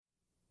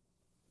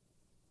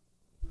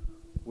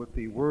with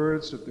the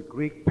words of the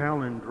Greek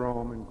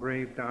palindrome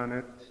engraved on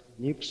it,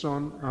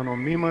 nipson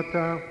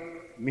anomimata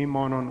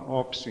mimonon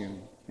opsin.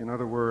 In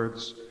other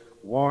words,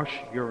 wash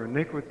your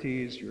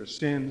iniquities, your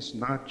sins,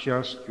 not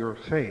just your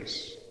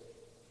face.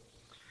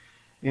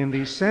 In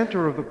the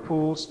center of the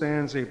pool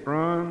stands a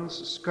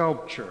bronze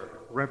sculpture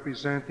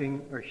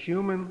representing a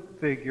human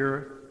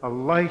figure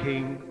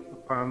alighting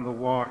upon the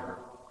water.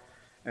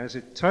 As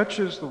it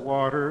touches the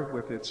water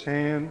with its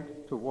hand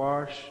to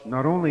wash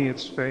not only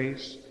its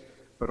face,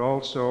 but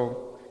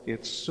also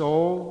its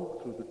soul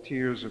through the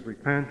tears of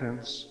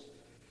repentance,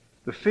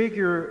 the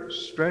figure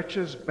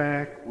stretches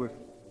back with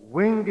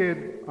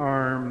winged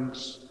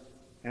arms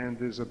and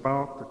is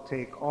about to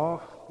take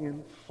off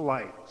in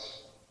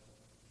flight.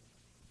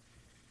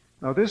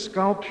 Now, this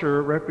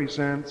sculpture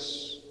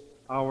represents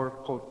our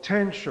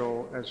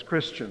potential as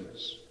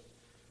Christians.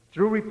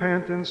 Through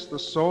repentance, the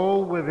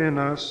soul within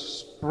us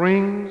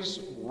springs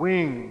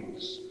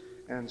wings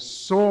and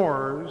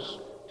soars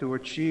to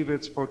achieve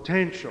its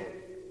potential,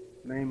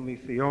 namely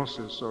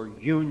theosis, or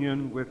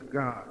union with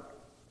God.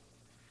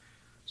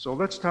 So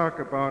let's talk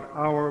about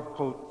our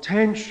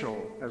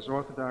potential as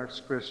Orthodox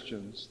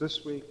Christians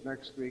this week,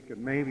 next week,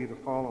 and maybe the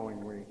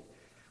following week.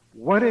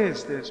 What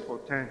is this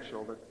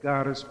potential that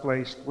God has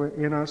placed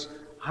in us?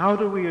 How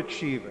do we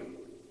achieve it?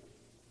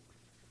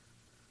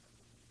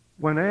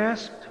 When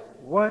asked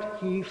what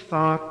he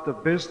thought the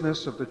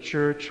business of the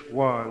church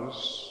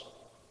was,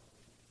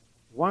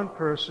 one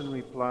person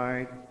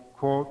replied,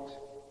 quote,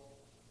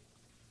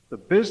 "The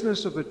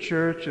business of the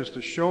church is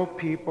to show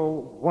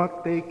people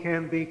what they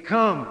can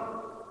become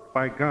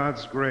by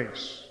God's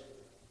grace."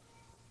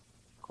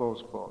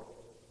 Close quote.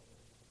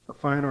 A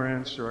finer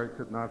answer I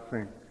could not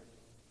think.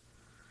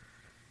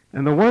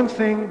 And the one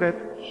thing that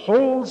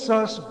holds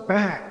us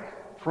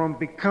back from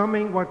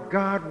becoming what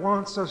God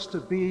wants us to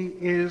be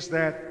is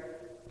that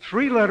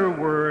three-letter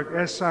word,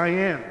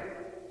 S-I-N,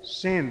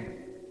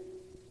 sin.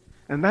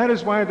 And that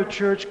is why the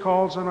church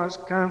calls on us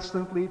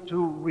constantly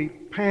to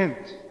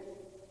repent,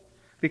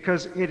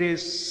 because it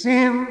is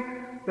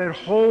sin that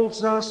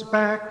holds us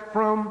back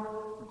from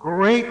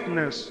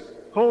greatness,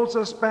 holds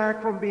us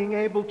back from being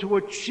able to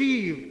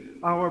achieve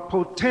our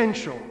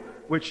potential,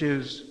 which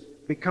is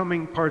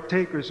becoming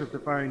partakers of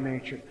divine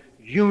nature,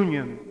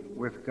 union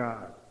with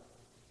God.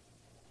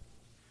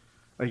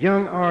 A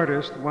young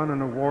artist won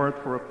an award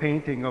for a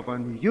painting of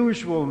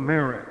unusual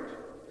merit.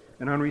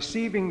 And on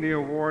receiving the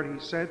award, he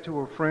said to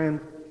a friend,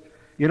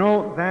 "You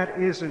know, that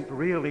isn't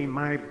really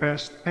my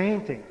best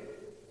painting."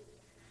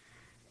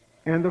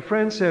 And the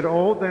friend said,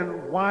 "Oh,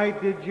 then why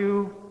did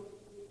you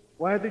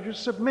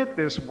submit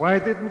this? Why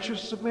didn't you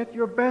submit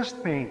your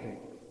best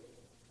painting?"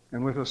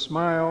 And with a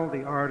smile,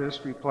 the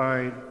artist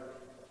replied,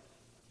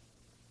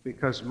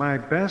 "Because my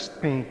best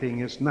painting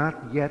is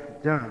not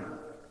yet done."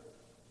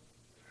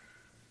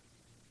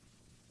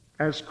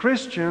 As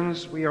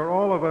Christians, we are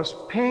all of us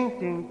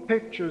painting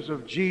pictures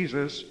of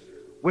Jesus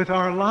with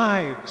our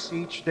lives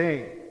each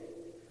day.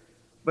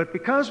 But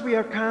because we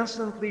are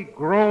constantly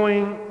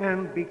growing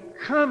and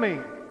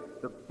becoming,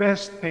 the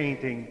best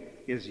painting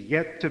is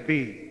yet to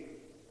be.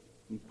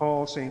 And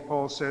St.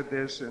 Paul said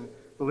this in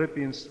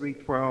Philippians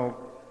 3:12,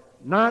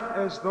 "Not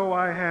as though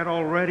I had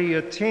already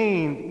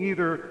attained,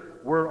 either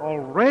were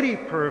already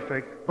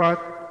perfect, but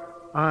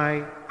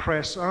I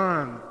press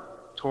on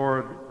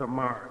toward the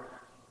mark,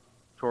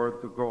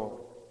 toward the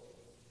goal."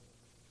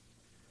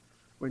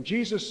 When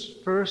Jesus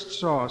first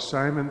saw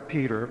Simon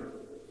Peter,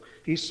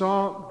 he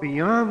saw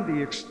beyond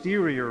the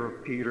exterior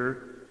of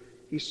Peter.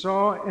 He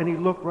saw and he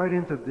looked right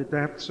into the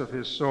depths of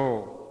his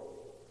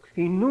soul.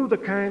 He knew the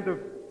kind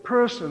of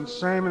person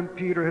Simon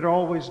Peter had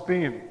always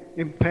been: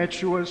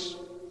 impetuous,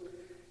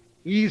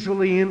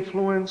 easily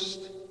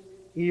influenced,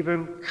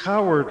 even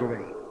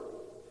cowardly.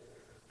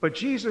 But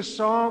Jesus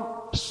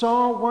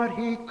saw what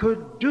he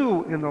could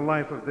do in the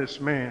life of this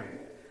man,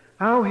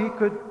 how he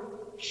could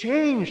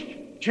change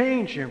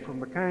him from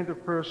the kind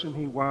of person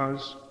he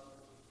was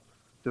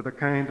to the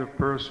kind of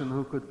person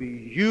who could be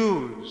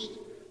used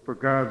for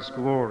God's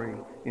glory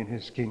in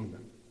his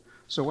kingdom.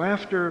 So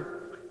after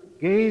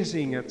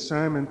gazing at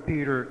Simon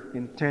Peter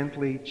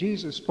intently,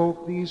 Jesus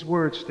spoke these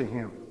words to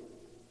him: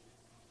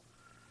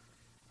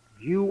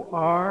 "You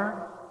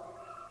are,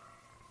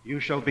 you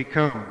shall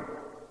become."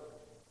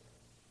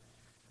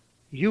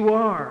 You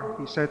are,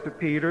 he said to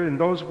Peter, and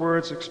those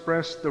words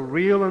expressed the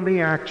real and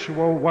the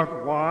actual,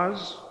 what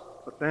was,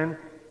 but then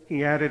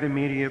he added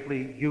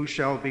immediately, "You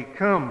shall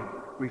become,"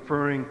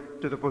 referring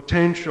to the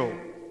potential,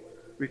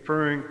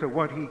 referring to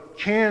what he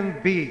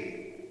can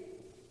be.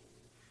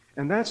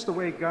 And that's the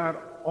way God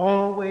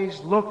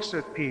always looks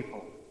at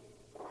people.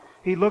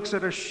 He looks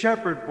at a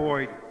shepherd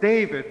boy,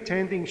 David,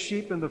 tending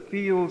sheep in the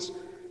fields,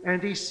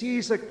 and he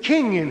sees a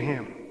king in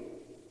him.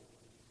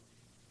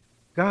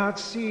 God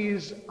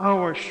sees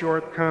our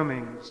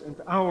shortcomings and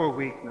our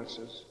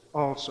weaknesses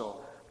also,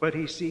 but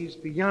he sees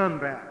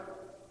beyond that.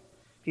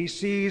 He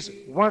sees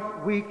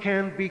what we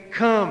can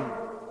become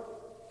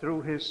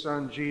through his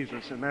Son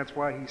Jesus, and that's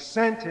why he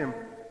sent him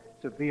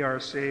to be our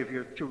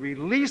Savior, to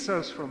release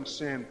us from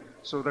sin,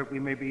 so that we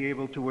may be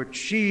able to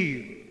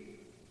achieve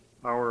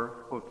our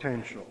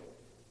potential.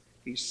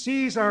 He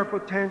sees our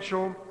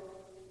potential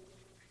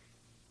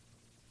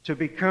to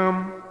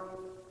become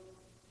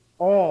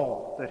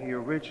all that he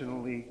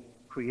originally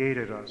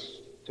created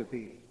us to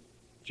be.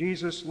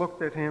 Jesus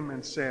looked at him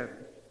and said,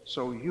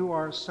 "So you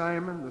are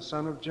Simon, the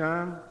son of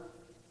John?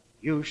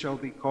 You shall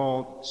be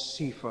called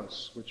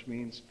Cephas," which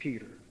means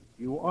Peter.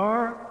 You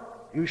are,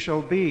 you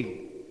shall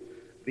be.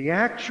 The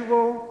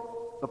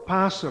actual, the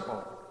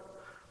possible.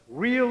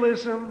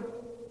 Realism,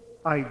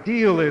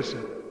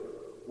 idealism.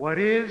 What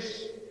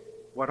is,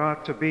 what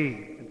ought to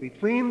be. And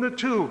between the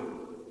two,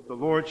 the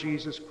Lord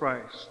Jesus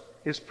Christ.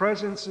 His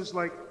presence is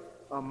like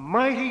a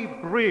mighty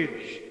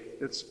bridge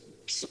that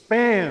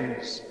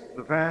spans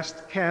the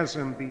vast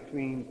chasm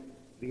between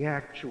the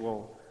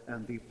actual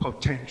and the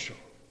potential.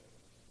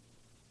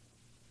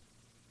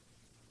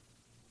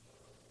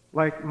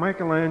 Like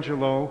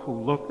Michelangelo,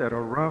 who looked at a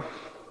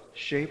rough,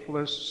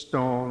 shapeless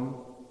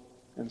stone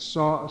and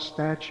saw a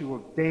statue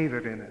of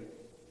David in it,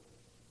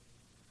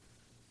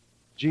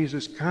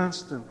 Jesus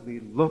constantly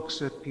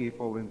looks at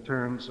people in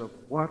terms of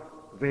what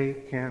they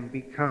can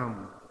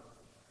become.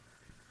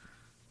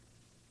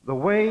 The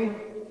way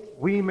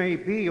we may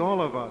be,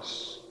 all of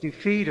us,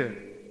 defeated,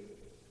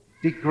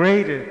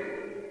 degraded,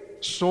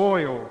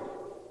 soiled,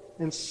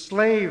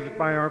 enslaved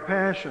by our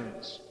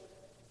passions,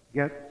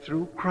 yet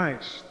through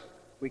Christ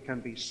we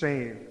can be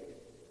saved,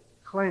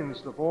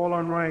 cleansed of all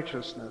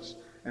unrighteousness,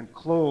 and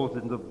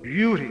clothed in the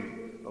beauty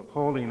of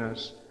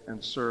holiness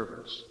and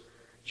service.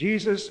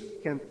 Jesus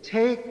can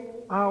take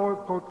our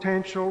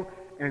potential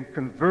and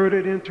convert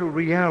it into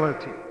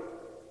reality.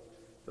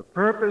 The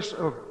purpose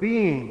of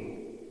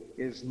being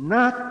is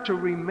not to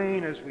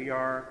remain as we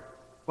are,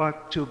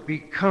 but to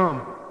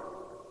become.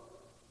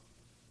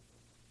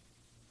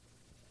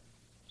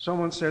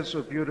 Someone said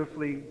so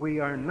beautifully, we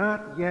are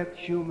not yet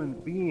human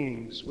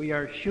beings, we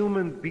are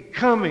human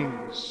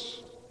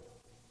becomings.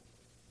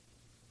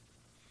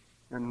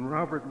 And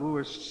Robert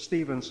Louis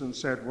Stevenson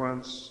said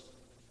once,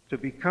 to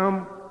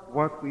become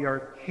what we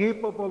are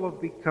capable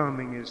of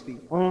becoming is the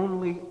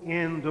only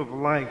end of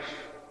life.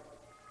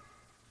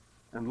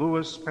 And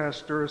Louis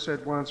Pasteur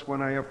said once,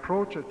 when I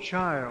approach a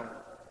child,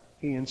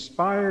 he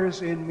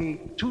inspires in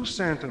me two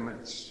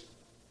sentiments: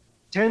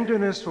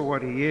 tenderness for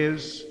what he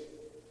is,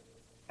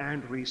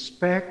 and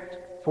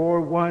respect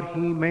for what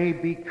he may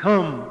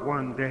become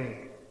one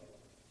day.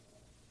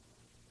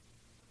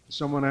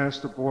 Someone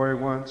asked a boy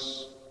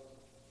once,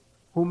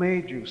 "Who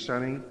made you,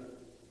 Sonny?"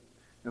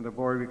 And the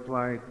boy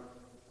replied,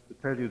 "To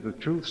tell you the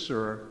truth,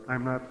 sir,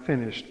 I'm not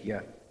finished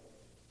yet."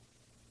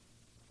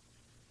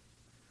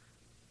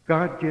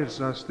 God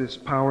gives us this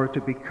power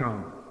to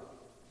become.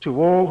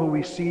 To all who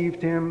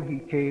received him, he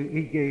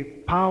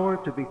gave power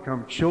to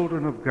become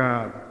children of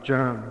God,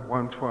 John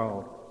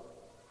 1:12.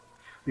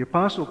 The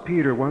Apostle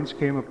Peter once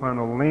came upon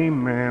a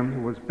lame man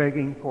who was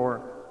begging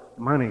for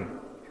money.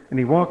 And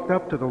he walked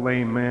up to the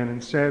lame man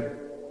and said,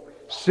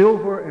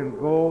 "Silver and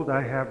gold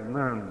I have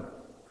none,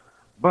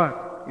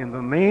 but in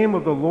the name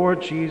of the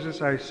Lord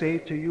Jesus I say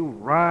to you,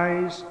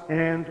 rise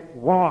and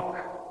walk."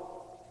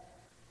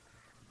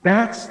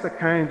 That's the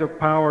kind of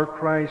power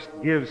Christ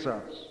gives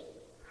us.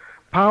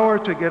 Power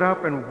to get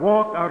up and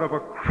walk out of a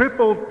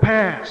crippled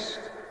past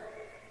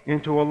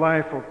into a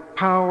life of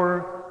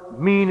power,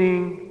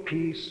 meaning,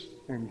 peace,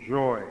 and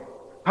joy.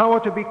 Power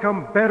to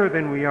become better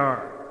than we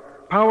are.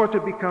 Power to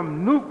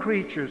become new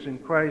creatures in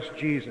Christ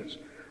Jesus.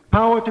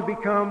 Power to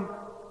become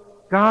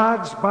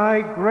God's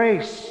by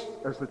grace,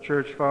 as the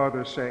church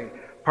fathers say,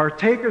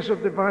 partakers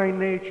of divine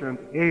nature and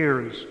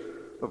heirs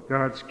of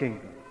God's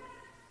kingdom.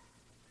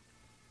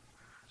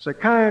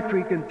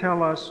 Psychiatry can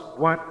tell us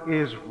what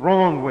is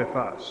wrong with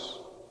us,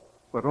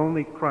 but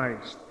only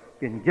Christ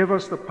can give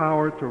us the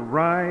power to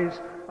rise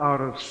out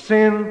of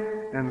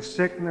sin and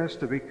sickness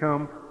to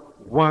become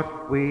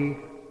what we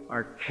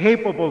are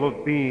capable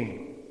of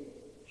being,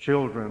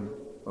 children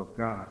of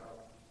God.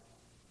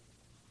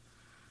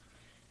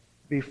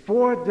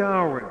 Before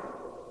Darwin,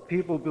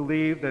 people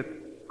believed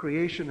that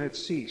creation had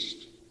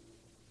ceased.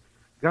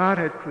 God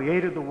had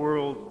created the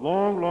world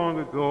long, long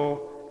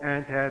ago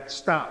and had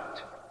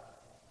stopped.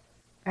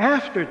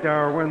 After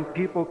Darwin,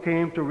 people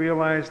came to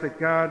realize that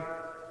God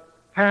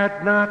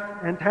had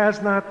not and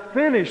has not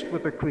finished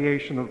with the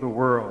creation of the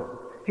world.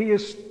 He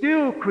is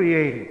still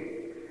creating.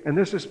 And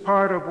this is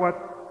part of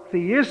what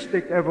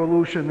theistic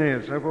evolution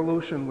is,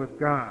 evolution with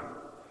God.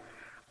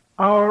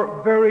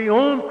 Our very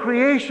own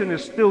creation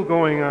is still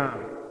going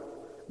on.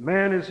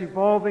 Man is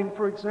evolving,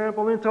 for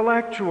example,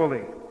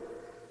 intellectually.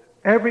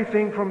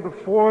 Everything from the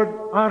Ford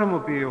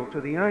automobile to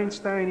the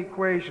Einstein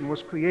equation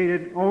was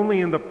created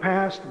only in the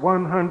past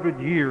 100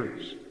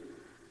 years.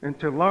 And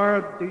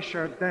Teilhard de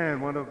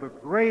Chardin, one of the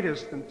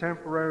greatest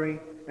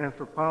contemporary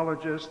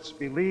anthropologists,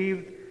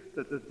 believed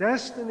that the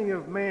destiny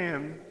of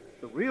man,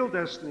 the real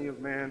destiny of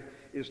man,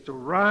 is to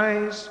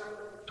rise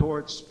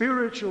towards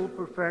spiritual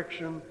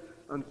perfection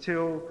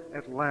until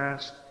at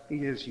last he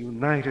is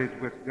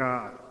united with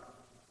God.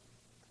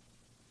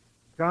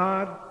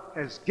 God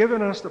has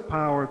given us the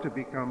power to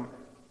become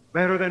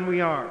better than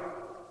we are.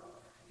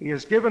 He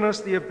has given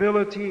us the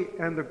ability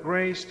and the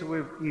grace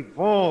to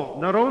evolve,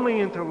 not only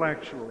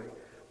intellectually,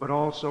 but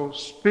also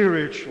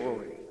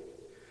spiritually.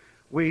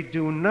 We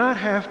do not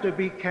have to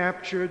be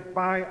captured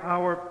by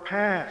our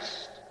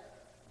past,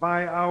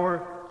 by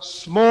our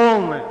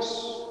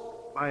smallness,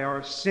 by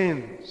our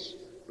sins.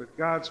 With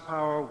God's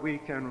power, we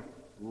can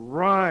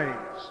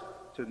rise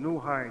to new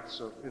heights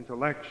of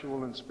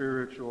intellectual and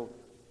spiritual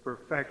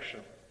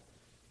perfection.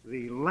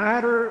 The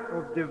ladder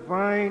of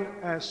divine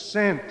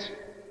ascent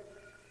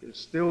is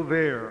still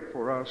there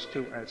for us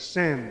to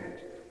ascend,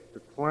 to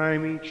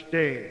climb each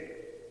day,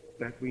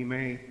 that we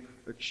may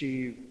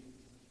achieve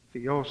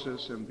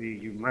theosis and be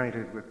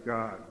united with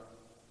God.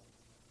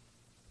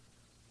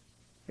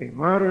 A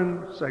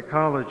modern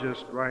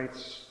psychologist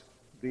writes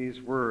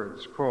these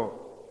words,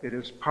 quote, "It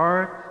is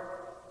part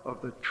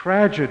of the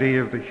tragedy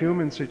of the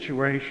human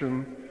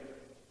situation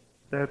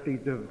that the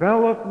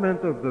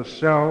development of the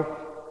self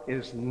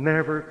is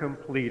never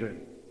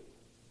completed.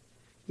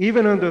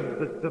 Even under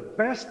the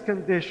best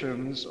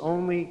conditions,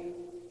 only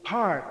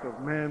part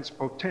of man's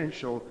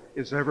potential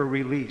is ever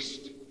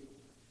released.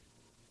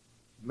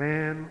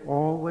 Man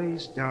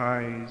always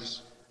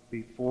dies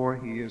before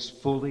he is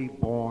fully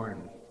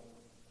born."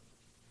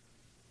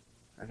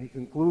 And he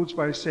concludes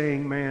by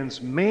saying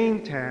man's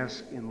main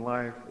task in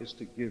life is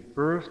to give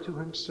birth to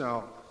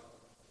himself,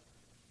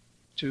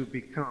 to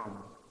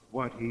become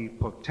what he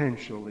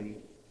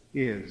potentially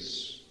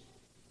is.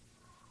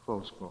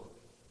 Close quote.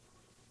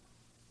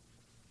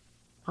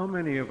 How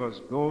many of us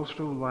go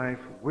through life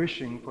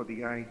wishing for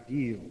the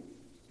ideal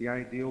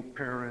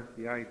parent,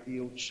 the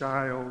ideal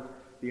child,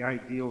 the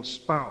ideal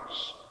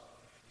spouse?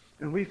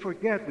 And we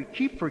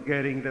keep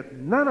forgetting that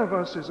none of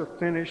us is a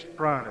finished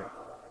product,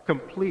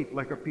 complete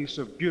like a piece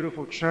of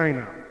beautiful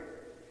china.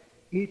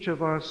 Each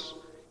of us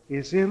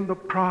is in the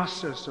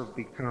process of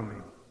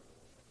becoming.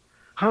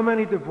 How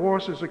many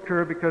divorces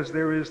occur because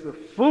there is the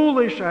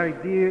foolish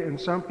idea in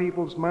some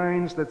people's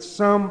minds that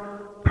some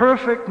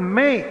perfect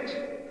mate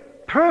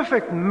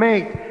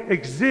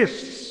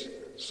exists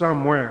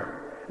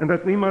somewhere, and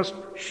that we must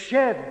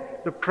shed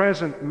the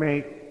present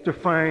mate to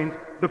find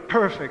the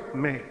perfect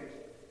mate.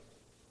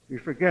 We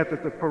forget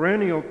that the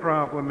perennial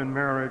problem in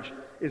marriage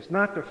is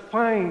not to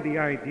find the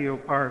ideal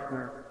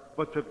partner,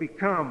 but to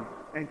become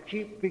and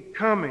keep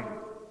becoming,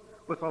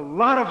 with a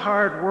lot of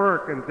hard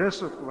work and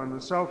discipline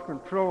and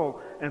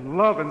self-control and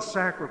love and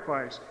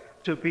sacrifice,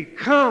 to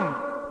become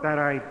that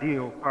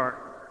ideal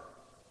partner.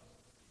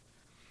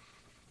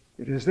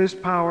 It is this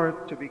power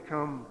to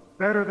become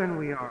better than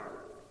we are,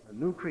 a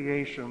new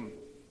creation,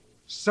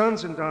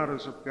 sons and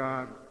daughters of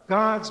God,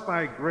 God's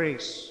by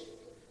grace,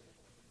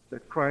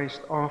 that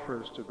Christ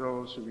offers to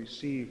those who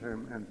receive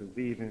him and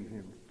believe in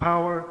him.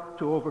 Power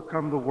to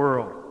overcome the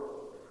world,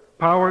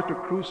 power to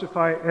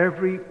crucify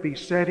every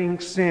besetting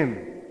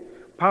sin,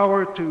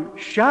 power to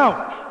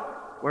shout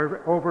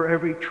over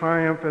every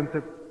triumph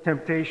and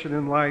temptation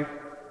in life,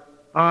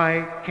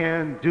 "I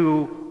can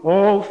do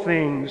all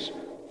things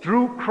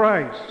through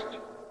Christ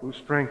who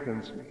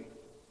strengthens me."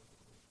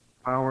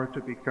 Power to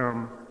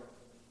become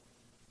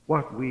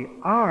what we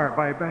are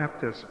by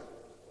baptism,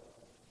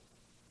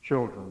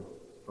 children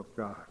of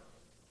God.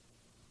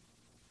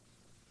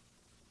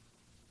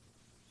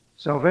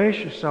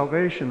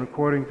 Salvation,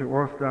 according to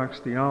Orthodox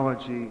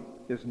theology,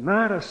 is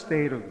not a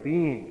state of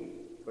being,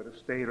 but a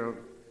state of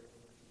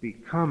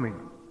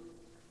becoming,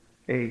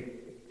 a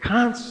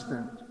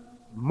constant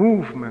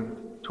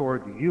movement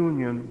toward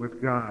union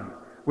with God,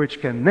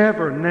 which can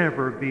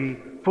never be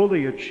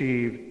fully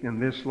achieved in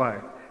this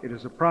life. It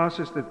is a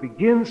process that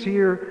begins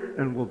here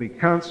and will be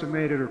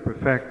consummated or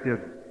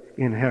perfected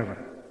in heaven.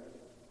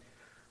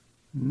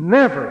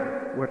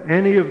 Never would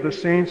any of the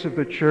saints of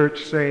the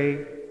church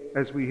say,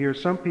 as we hear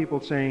some people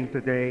saying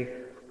today,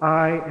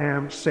 "I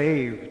am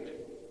saved.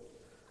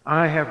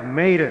 I have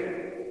made it.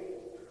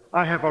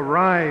 I have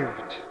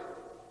arrived."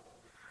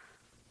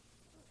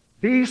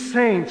 These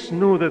saints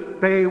knew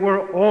that they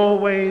were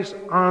always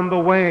on the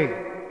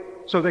way.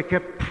 So they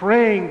kept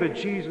praying the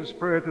Jesus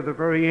prayer to the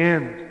very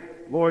end.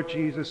 "Lord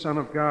Jesus, Son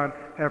of God,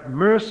 have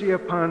mercy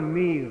upon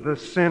me, the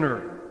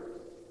sinner."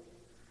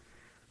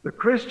 The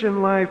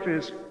Christian life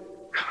is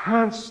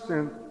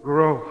constant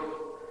growth,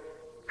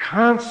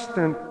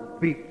 constant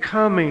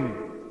becoming,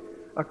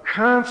 a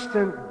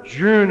constant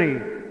journey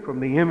from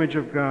the image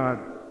of God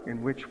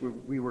in which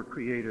we were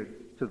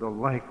created to the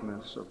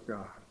likeness of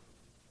God.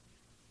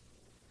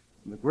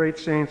 And the great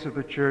saints of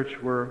the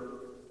church were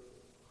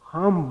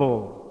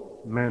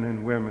humble men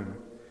and women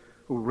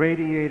who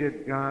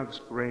radiated God's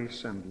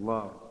grace and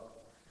love.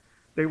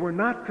 They were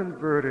not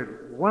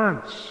converted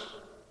once.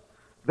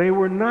 They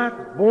were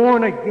not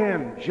born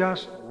again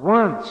just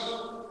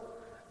once,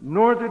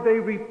 nor did they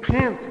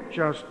repent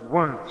just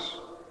once.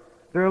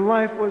 Their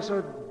life was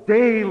a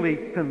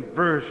daily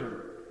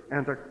conversion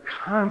and a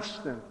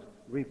constant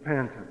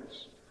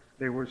repentance.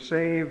 They were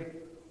saved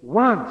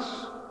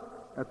once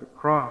at the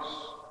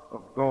cross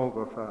of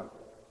Golgotha,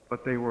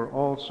 but they were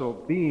also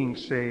being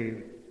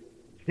saved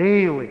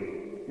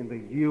daily in the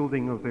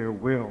yielding of their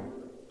will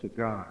to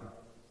God.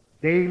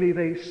 Daily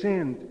they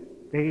sinned.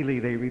 Daily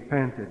they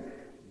repented.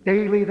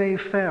 Daily they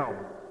fell.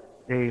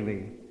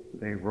 Daily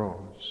they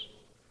rose.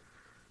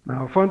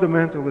 Now,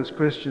 fundamentalist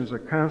Christians are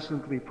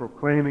constantly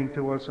proclaiming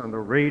to us on the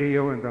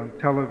radio and on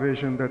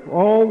television that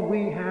all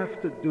we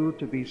have to do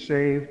to be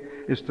saved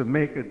is to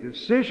make a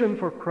decision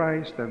for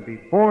Christ and be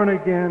born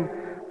again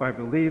by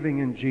believing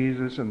in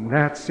Jesus, and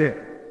that's it.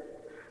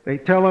 They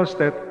tell us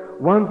that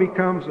one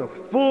becomes a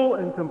full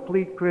and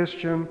complete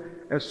Christian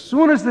as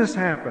soon as this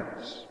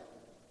happens.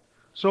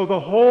 So the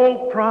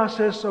whole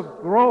process of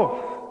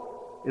growth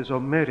is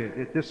omitted.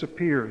 It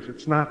disappears.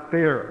 It's not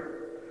there.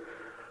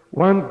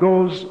 One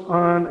goes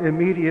on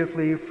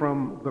immediately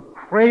from the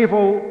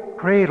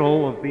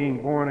cradle of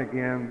being born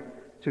again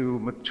to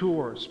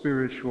mature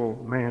spiritual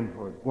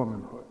manhood,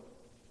 womanhood.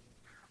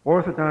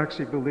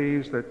 Orthodoxy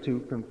believes that to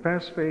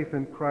confess faith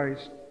in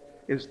Christ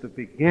is the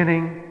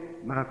beginning,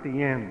 not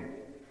the end.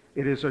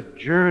 It is a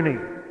journey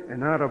and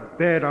not a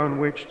bed on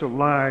which to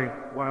lie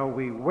while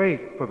we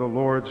wait for the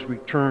Lord's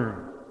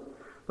return.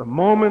 The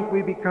moment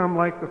we become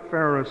like the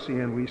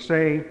Pharisee and we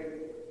say,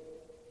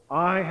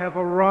 I have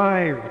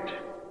arrived,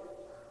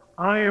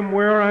 I am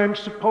where I'm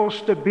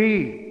supposed to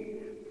be.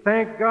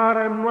 Thank God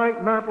I'm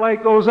not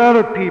like those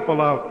other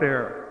people out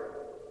there.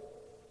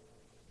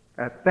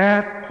 At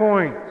that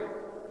point,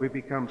 we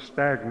become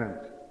stagnant.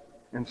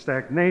 And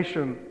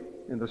stagnation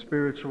in the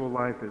spiritual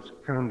life is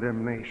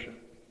condemnation.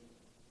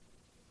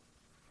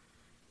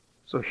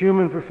 So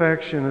human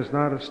perfection is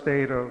not a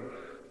state of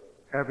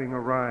having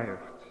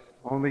arrived.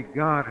 Only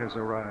God has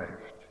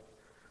arrived.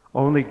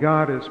 Only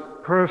God is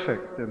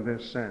perfect in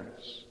this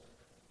sense.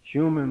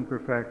 Human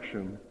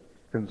perfection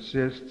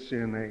consists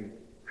in a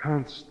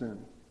constant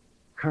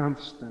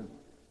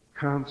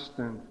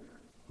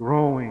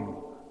growing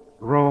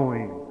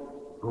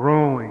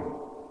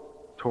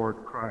toward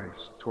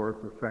Christ,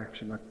 toward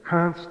perfection. A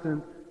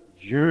constant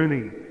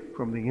journey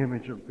from the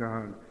image of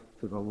God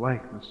to the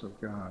likeness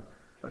of God.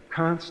 A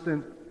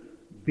constant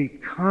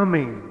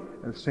becoming,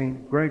 as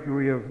St.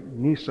 Gregory of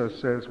Nyssa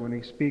says when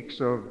he speaks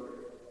of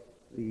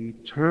the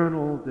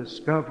eternal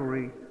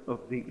discovery of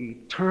the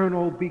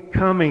eternal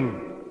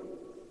becoming.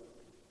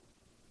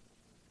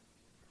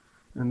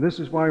 And this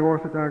is why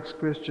Orthodox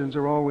Christians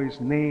are always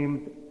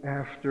named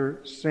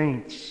after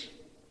saints.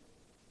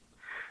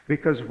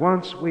 Because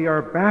once we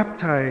are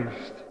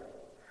baptized,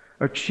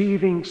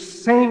 achieving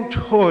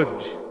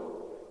sainthood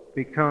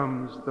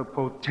becomes the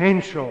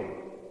potential,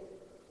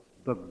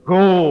 the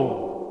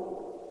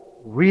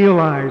goal,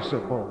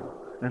 realizable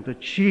and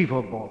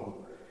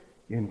achievable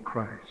in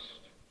Christ.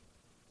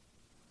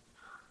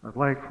 I'd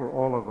like for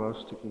all of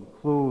us to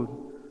conclude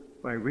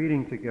by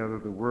reading together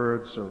the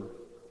words of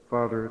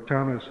Father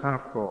Thomas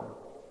Hopko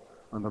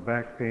on the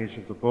back page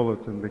of the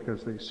bulletin,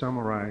 because they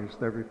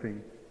summarized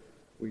everything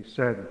we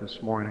said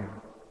this morning.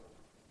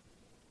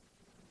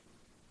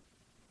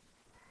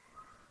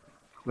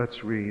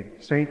 Let's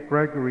read. St.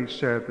 Gregory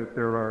said that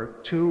there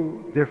are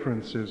two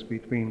differences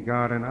between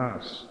God and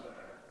us.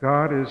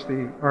 God is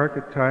the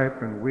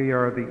archetype and we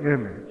are the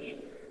image.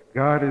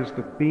 God is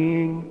the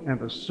being and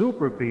the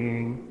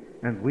superbeing,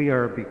 and we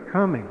are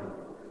becoming.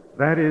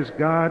 That is,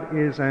 God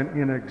is an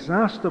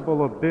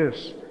inexhaustible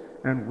abyss,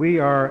 and we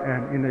are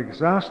an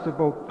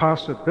inexhaustible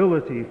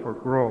possibility for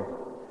growth.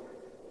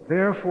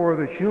 Therefore,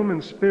 the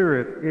human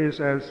spirit is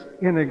as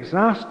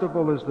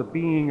inexhaustible as the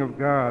being of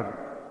God,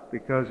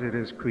 because it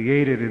is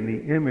created in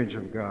the image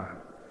of God.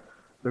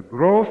 The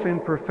growth in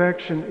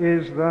perfection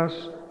is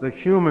thus the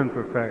human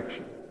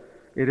perfection.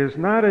 It is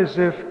not as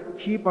if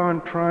keep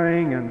on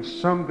trying and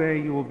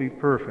someday you will be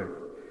perfect.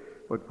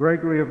 But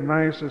Gregory of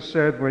Nyssa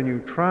said, when you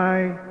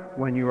try,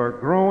 when you are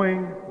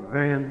growing,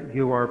 then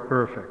you are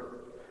perfect.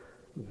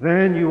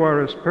 Then you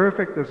are as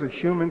perfect as a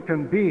human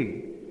can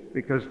be,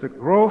 because the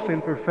growth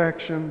in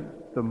perfection,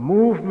 the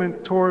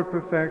movement toward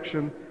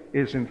perfection,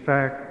 is in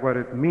fact what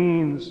it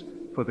means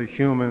for the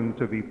human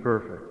to be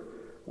perfect.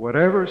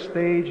 Whatever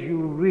stage you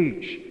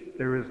reach,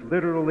 there is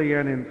literally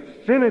an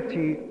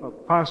infinity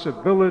of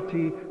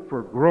possibility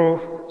for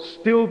growth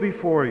still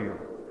before you.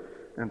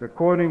 And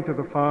according to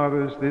the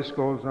Fathers, this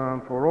goes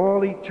on for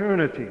all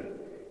eternity,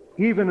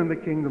 even in the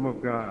kingdom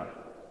of God.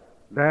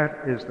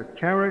 That is the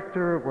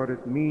character of what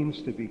it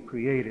means to be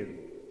created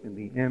in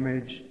the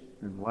image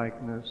and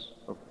likeness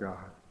of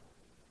God.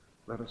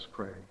 Let us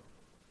pray.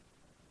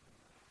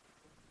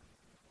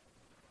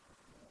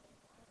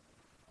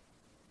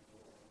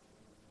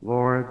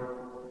 Lord,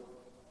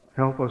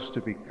 help us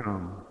to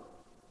become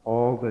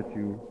all that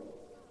you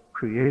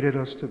created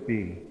us to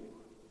be,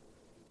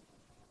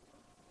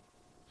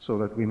 so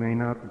that we may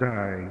not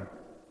die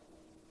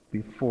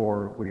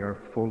before we are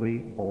fully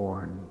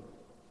born.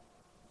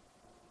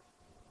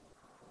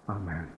 Amen.